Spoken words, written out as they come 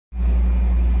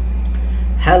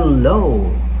Hello!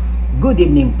 Good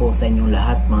evening po sa inyong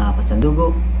lahat mga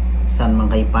kasandugo. Saan man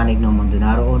kayo panig ng mundo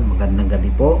naroon, magandang gabi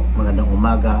po, magandang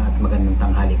umaga at magandang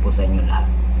tanghali po sa inyong lahat.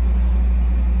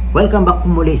 Welcome back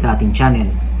po muli sa ating channel,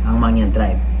 ang Mangyan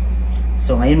Tribe.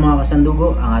 So ngayon mga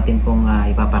kasandugo, ang ating pong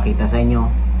ipapakita sa inyo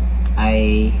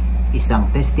ay isang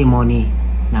testimony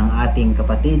ng ating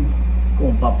kapatid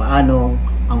kung papaano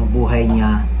ang buhay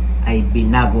niya ay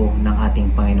binago ng ating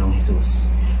Panginoong Hesus.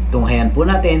 Tunghayan po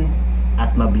natin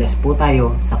at mabless po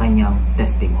tayo sa kanyang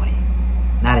testimony.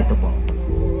 Narito po.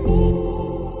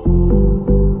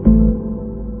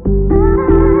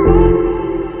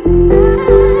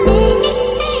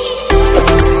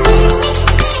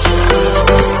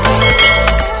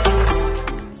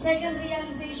 Second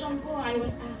realization ko, I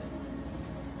was asked,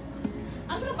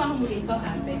 ano trabaho mo rito,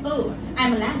 ate? Oh,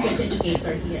 I'm a language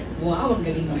educator here. Wow, ang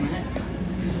galing naman.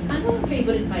 Ano ang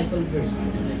favorite Bible verse?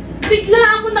 Bigla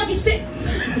ako nag-isip.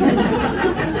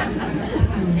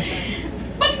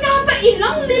 Pag nga ba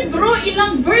ilang libro,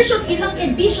 ilang version, ilang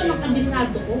edition ang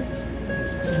kabisado ko?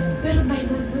 Pero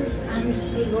Bible verse,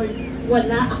 honestly, Lord,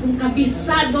 wala akong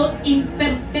kabisado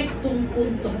imperfectong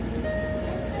punto.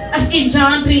 As in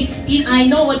John 3:16,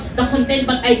 I know what's the content,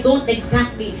 but I don't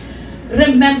exactly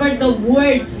remember the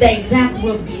words, the exact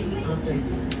will be uttered.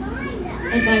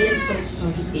 And I am so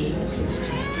sorry being a Christian.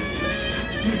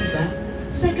 Diba?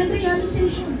 Second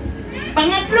realization.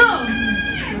 Pangatlo,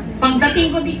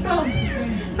 pagdating ko dito,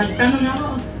 nagtanong ako,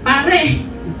 pare,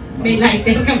 may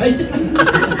lighter ka ba dyan?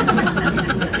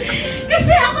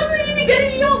 Kasi ako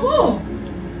naninigarilyo ako.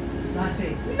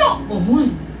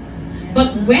 Noon.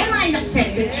 But when I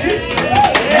accepted Jesus,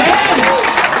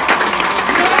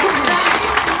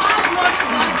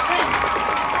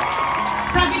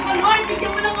 sabi ko, Lord,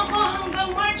 bigyan mo lang ako hanggang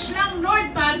March lang,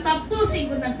 Lord, para tapusin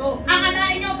ko na to. Ang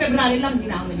anahin nyo, February lang, hindi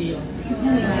na ako nag-iyos.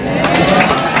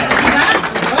 Diba?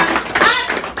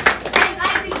 And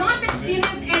I did not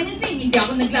experience anything. Hindi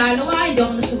ako naglalawa, hindi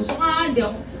ako nasusuka, hindi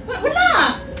ako...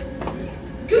 Wala!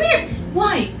 Quit!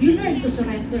 Why? You learn to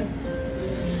surrender.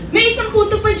 May isang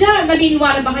punto pa dyan.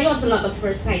 Naniniwala ba kayo sa love at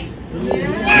first sight?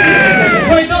 Yeah.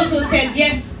 For those who said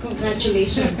yes,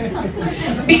 congratulations.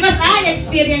 Because I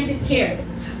experienced it here.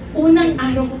 Unang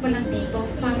araw ko pa lang dito,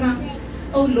 parang,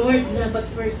 oh Lord, love at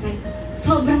first sight.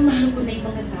 Sobrang mahal ko na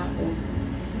yung mga tao.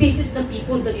 This is the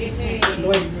people that you sent me,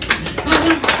 Lord.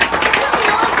 Parang,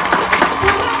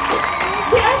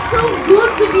 they are so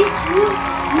good to be true.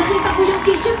 Nakita ko yung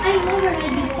kitchen, I know where I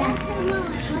belong.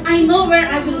 I know where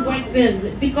I will work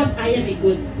with because I am a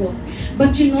good cook.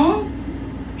 But you know,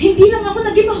 hindi lang ako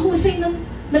naging mahusay na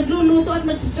nagluluto at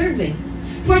nagsiserve.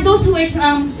 For those who,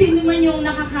 sino man yung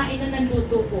nakakain na ng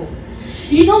luto ko,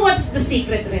 you know what's the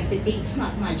secret recipe? It's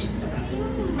not magic syrup.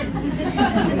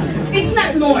 It's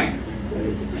not nor.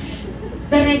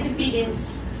 The recipe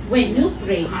is, when you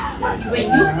pray, when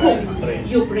you cook,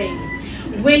 you pray.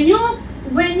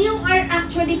 When you are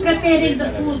actually preparing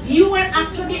the food, you are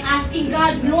actually asking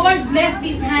God, Lord, bless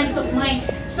these hands of mine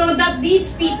so that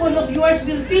these people of yours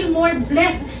will feel more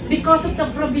blessed because of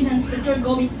the provenance that you're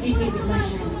going to give me with my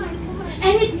hand.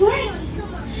 And it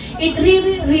works. It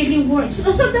really, really works.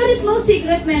 So there is no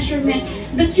secret measurement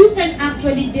that you can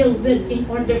actually deal with in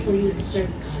order for you to serve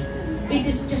God. It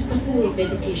is just a full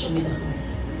dedication with the heart.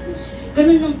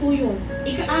 Ganun lang po yun.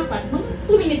 Ika-apat, mga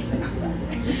 2 minutes na ako.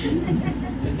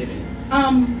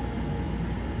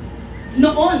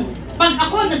 Noon, pag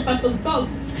ako nagpatugtog,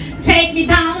 take me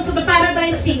down to the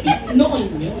paradise city,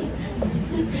 noon yun.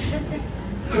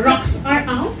 Rocks are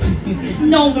out,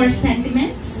 no more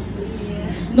sentiments,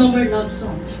 no more love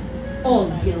song,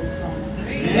 all hill song.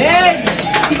 Amen!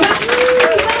 Diba?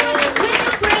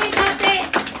 When you pray,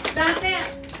 dati,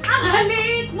 ang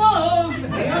halik mo!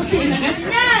 Okay na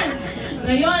ganyan.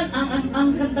 Ngayon,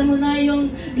 ang kanta mo na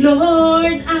yung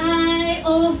Lord, I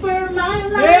offer my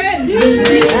life.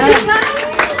 Diba?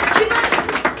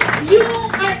 You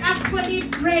are actually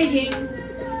praying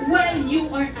while you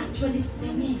are actually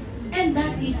singing. And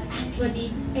that is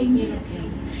actually a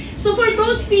miracle. So for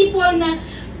those people na,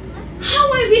 how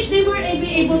I wish they were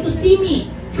able to see me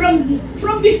from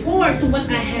before to what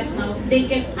I have now,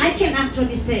 I can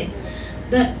actually say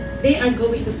that they are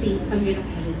going to see a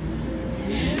miracle.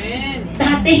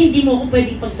 Dati hindi mo ako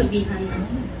pwedeng pagsabihan na,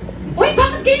 uy,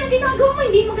 bakit kayo ang ginagawa mo?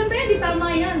 Hindi maganda yan, hindi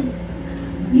tama yan.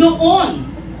 Noon,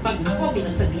 pag ako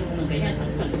pinagsabihan mo ng ganyan,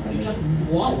 at sabi ko siya,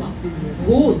 wow,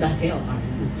 who the hell are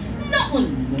you?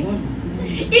 Noon.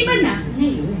 Iba na,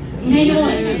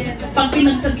 ngayon, pag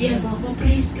pinagsabihan mo ako,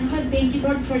 praise God, thank you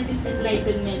Lord for this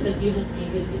enlightenment that you have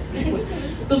given these people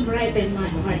to brighten my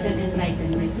heart and enlighten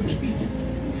my life.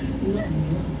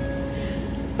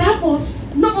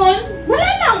 Tapos, noon,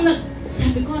 wala lang,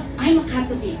 Sabi ko, I'm a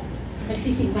Catholic.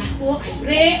 Nagsisimba ko, I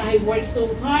pray, I work so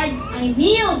hard, I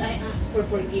kneel, I ask for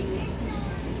forgiveness.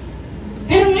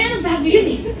 Pero ngayon, bago yun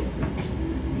eh.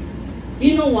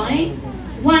 You know why?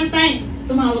 One time,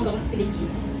 tumawag ako sa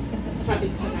Pilipinas.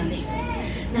 Sabi ko sa nanay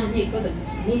ko,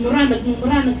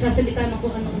 nagmumura, nagsasalita ng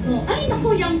kung ano-ano. Ay,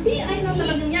 naku, yung PI na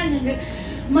talagang yan.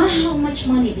 Ma, how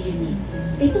much money do you need?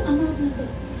 Itong amount na to.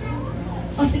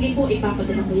 O sige po,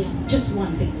 ipapadala ko yan. Just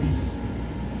one request.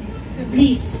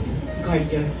 Please, guard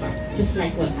your heart. Just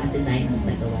like what Ate Mina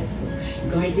said a while ago.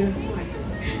 Guard your heart.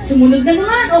 Sumunod na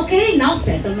naman. Okay, now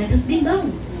settlement has been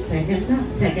done. Second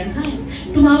time.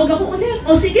 Tumawag ako ulit.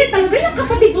 O sige, talaga yung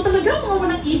kapatid ko talaga. Mga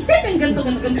walang isip. Yung ganito.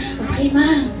 Okay,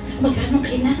 ma. Magkano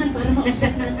kailangan para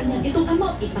ma-offset natin yan? Itong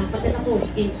amount, ipapadala ko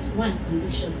in one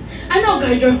condition. Ano?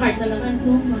 Guard your heart na naman.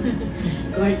 No, ma.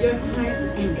 Guard your heart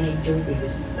and guide your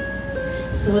lips.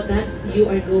 So that you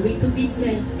are going to be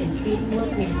blessed and feel more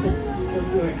blessed than people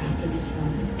you are actually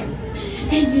surrounded with.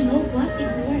 And you know what? It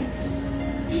works.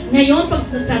 Ngayon, pag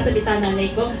nagsasalita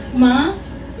nanay ko, ma,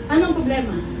 anong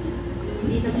problema?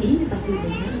 Hindi na mainit ang ulo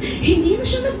niya. Hindi na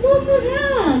siya nagmumura.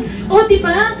 O,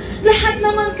 diba? Lahat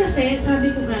naman kasi,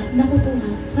 sabi ko nga,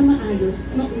 nakukuha sa maayos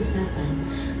ng usapan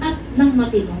at ng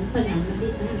matinong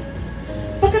pananalita.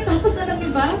 Pagkatapos, alam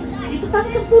niyo ba, ito tayo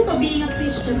sa puto, being a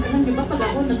Christian, alam niyo ba, pag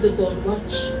ako nagdo-don't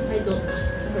watch, I don't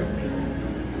ask for prayer.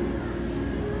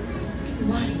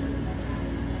 Why?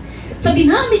 Sa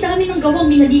dinami-dami ng gawang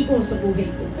minali ko sa buhay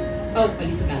ko. Oh,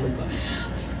 palit sa kalog ko.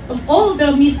 Of all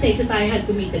the mistakes that I had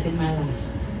committed in my life,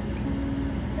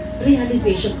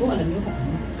 realization ko, alam niyo kung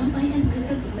ano, am I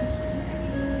entitled to ask?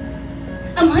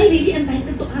 Am I really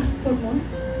entitled to ask for more?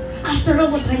 After all,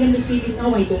 what I am receiving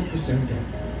now, I don't deserve it.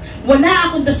 Wala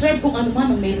akong deserve kung ano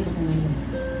man ang meron ako ngayon.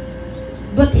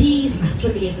 But He is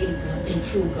actually a real God and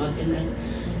true God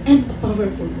and a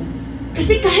powerful one.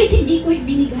 Kasi kahit hindi ko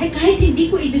ibinigay, kahit hindi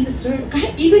ko i-deserve,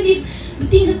 kahit even if the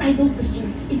things that I don't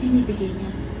deserve, ibinibigay niya.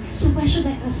 So why should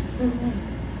I ask for more?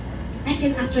 I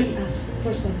can actually ask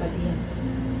for somebody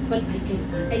else. But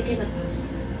I cannot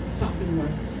ask something more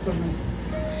for myself.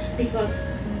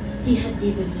 Because He had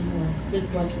given me more than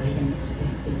what I am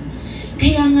expecting.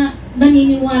 Kaya nga,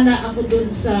 naniniwala ako dun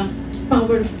sa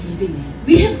power of giving.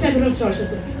 We have several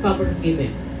sources of power of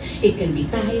giving. It can be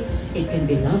tithes, it can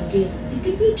be love gift, it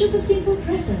can be just a simple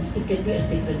presence, it can be a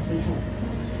secrecy help.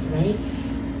 Right?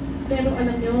 Pero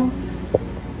alam nyo,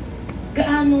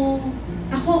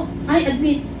 I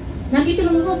admit, nandito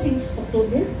lang ako since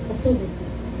October.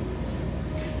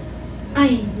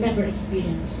 I never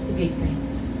experienced to give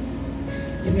thanks.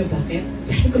 Alam niyo bakit?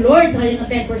 Sabi ko, Lord, sayang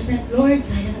ang 10%. Lord,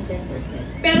 sayang ang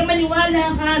 10%. Pero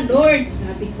maniwala ka, Lord,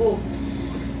 sabi ko,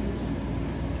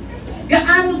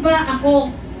 gaano ba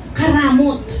ako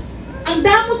karamot? Ang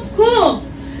damot ko,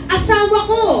 asawa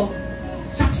ko,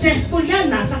 successful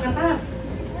yan, nasa Qatar.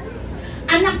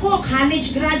 Anak ko,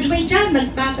 college graduate yan,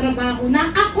 nagtatrabaho na.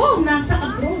 Ako, nasa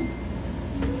abroad.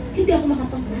 Hindi ako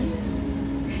makapag-balance.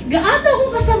 Gaano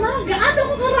akong kasama, gaano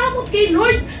akong karamot kay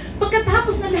Lord,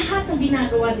 pagkatapos na lahat ng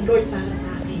ginagawa ni Lord para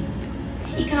sa akin.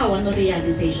 Ikaw, ano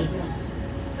realization mo?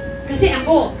 Kasi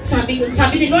ako, sabi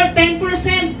ni Lord,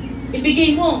 10%,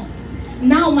 ibigay mo.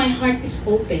 Now my heart is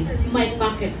open. My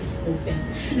pocket is open.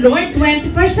 Lord,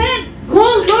 20%. Go,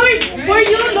 Lord, for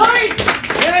you, Lord.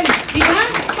 Diba?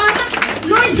 Parang,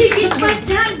 Lord, higit pa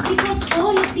dyan. Because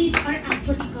all of these are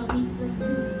actually coming from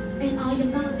you. And I am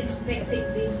not expecting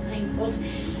this kind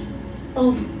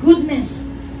of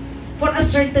goodness for a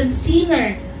certain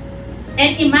sinner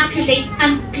and immaculate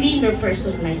and cleaner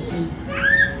person like me.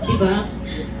 Diba?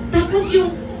 Tapos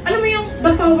yung, alam mo yung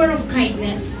the power of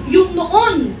kindness, yung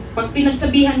noon, pag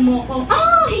pinagsabihan mo ako,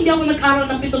 hindi ako nag-aral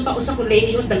ng 7 taon sa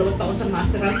kolehiyo, 2 taon sa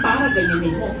masteral, para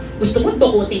ganyanin mo. Gusto mo,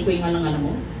 dukutin ko yung alang-alam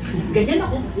mo? Ganyan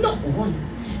ako noon.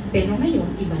 Pero ngayon,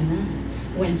 iba na.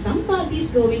 When somebody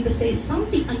is going to say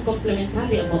something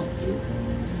uncomplimentary about you,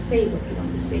 say what you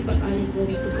want to say, but I am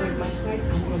going to guard my heart,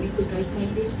 I'm going to guide my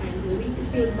lips, I'm going to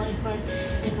seal my heart,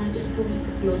 and I'm just going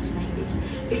to close my lips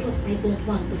because I don't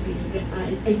want to feel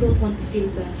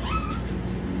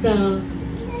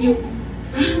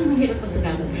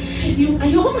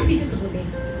ayoko magsisi sa huli.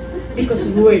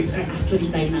 Because words are actually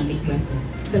dynamic weapon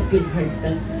that will hurt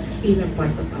the inner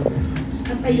part of our hearts.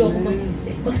 At ayoko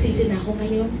magsisi. Magsisi na ako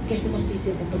ngayon kasi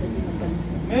magsisi ako pagdating ng panahon.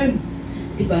 Amen.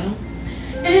 Diba?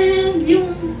 And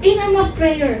yung innermost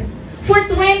prayer for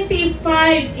 25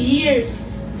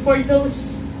 years, for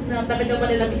those na talaga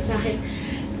malalapit sa akin,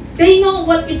 they know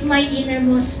what is my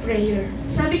innermost prayer.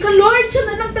 Sabi ko, Lord, siya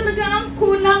na lang talaga ang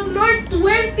kulang. Lord,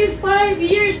 20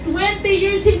 years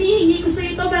hinihingi ko sa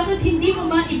ito. Bakit hindi mo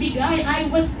maibigay? I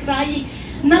was crying.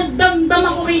 Nagdamdam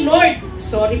ako kay Lord.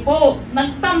 Sorry po.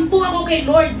 Nagtampo ako kay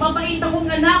Lord. Mabait akong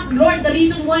anak. Lord, the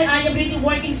reason why I am really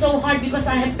working so hard because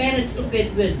I have parents to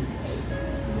feed with.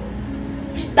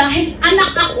 Dahil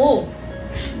anak ako,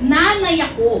 nanay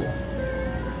ako,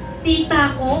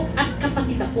 tita ko, at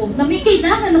kapatid ako, na may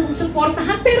kailangan akong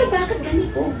suportahan. Pero bakit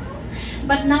ganito?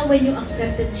 But now when you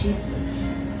accepted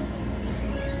Jesus,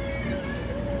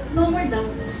 no more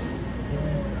doubts.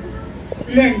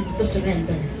 Learn to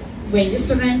surrender. When you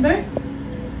surrender,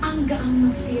 ang gaang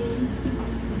ng feeling.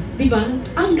 Diba?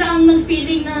 Ang gaang ng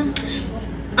feeling na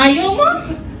ayaw mo?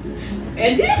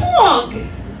 Eh di huwag.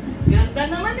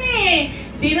 Ganda naman eh.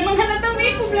 Di naman halata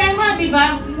may problema,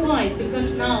 diba? Why?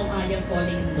 Because now I am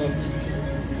falling in love with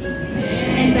Jesus.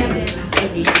 And that is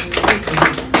actually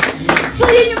so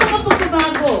yun yung mga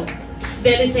pagbabago.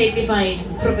 There is a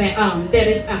there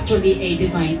is actually a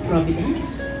divine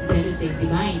providence. There is a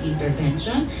divine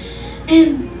intervention.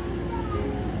 And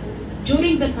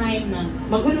during the time na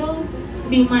magulo,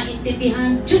 hindi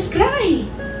maintindihan, just cry.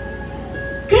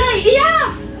 Cry,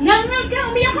 iyak! Ngal-ngal ka,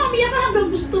 umiyak ka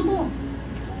hanggang gusto mo.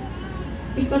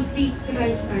 Because these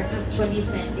cries are actually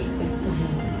sending back to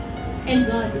heaven. And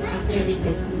God is actually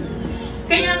listening.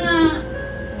 Kaya nga,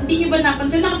 hindi nyo ba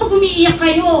napansin na kapag umiiyak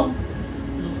kayo,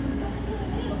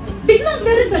 biglang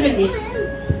there is a relief.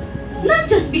 Not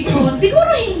just because, siguro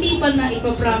hindi pa na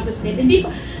ipaprocess din. Hindi pa,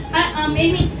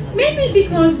 maybe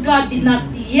because God did not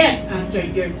yet answer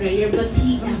your prayer, but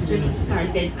He actually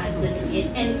started answering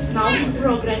it. And it's now in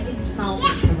progress, it's now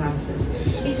in process.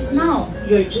 It is now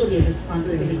your Julie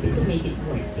responsibility to make it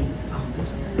work things out.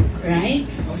 Right?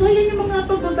 So yun yung mga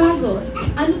pagbabago.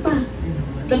 Ano pa?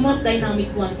 The most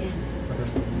dynamic one is,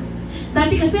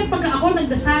 dati kasi pag ako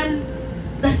nagdasal,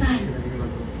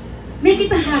 make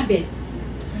it a habit.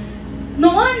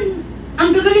 Noon,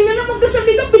 ang gagaling na lang magdasal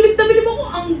dito, bilib na bilib ako,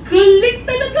 ang galing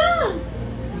talaga.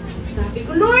 Sabi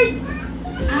ko, Lord,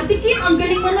 sa Ate Kim, ang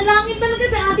galing manalangin talaga.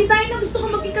 Sa Ate tayo na gusto ko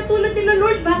maging katulad nila,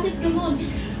 Lord, bakit ganon?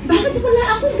 Bakit wala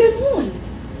akong ganon?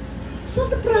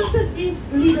 So the process is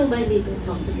little by little,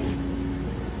 talk together.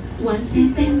 One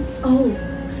sentence,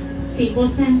 simple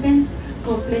sentence,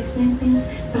 complex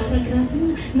sentence, paragraph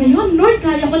mo. Ngayon, Lord,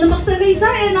 kaya ko na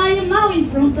magsalaysay and I am now in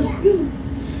front of you.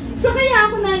 So kaya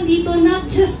ako nandito not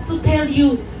just to tell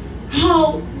you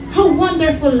how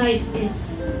wonderful life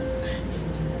is.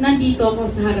 Nandito ako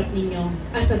sa harap ninyo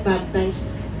as a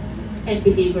baptized and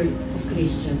believer of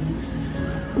Christian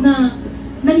na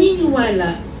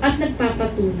naniniwala at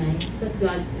nagpapatunay that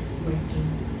God is working.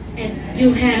 And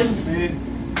you have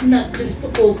not just to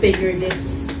open your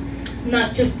lips,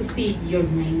 not just to feed your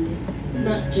mind,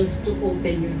 not just to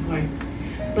open your heart,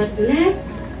 but let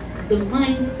the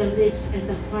mind, the lips, and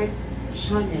the heart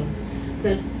channel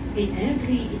that in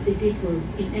every individual,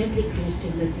 in every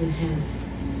Christian that you have,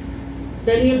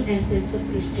 the real essence of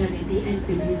Christianity and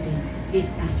believing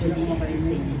is actually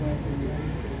existing in it.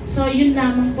 So yun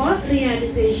lamang po,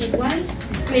 realization-wise,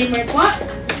 disclaimer po,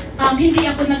 hindi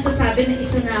ako nagsasabi na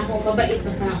isa na akong mabait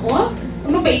na tao.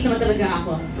 Mabait naman talaga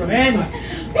ako from the start.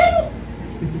 Pero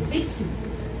it's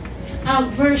a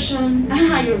version, a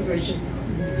higher version.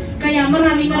 Kaya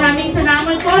maraming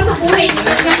salamat po sa buhay niyo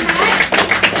lahat.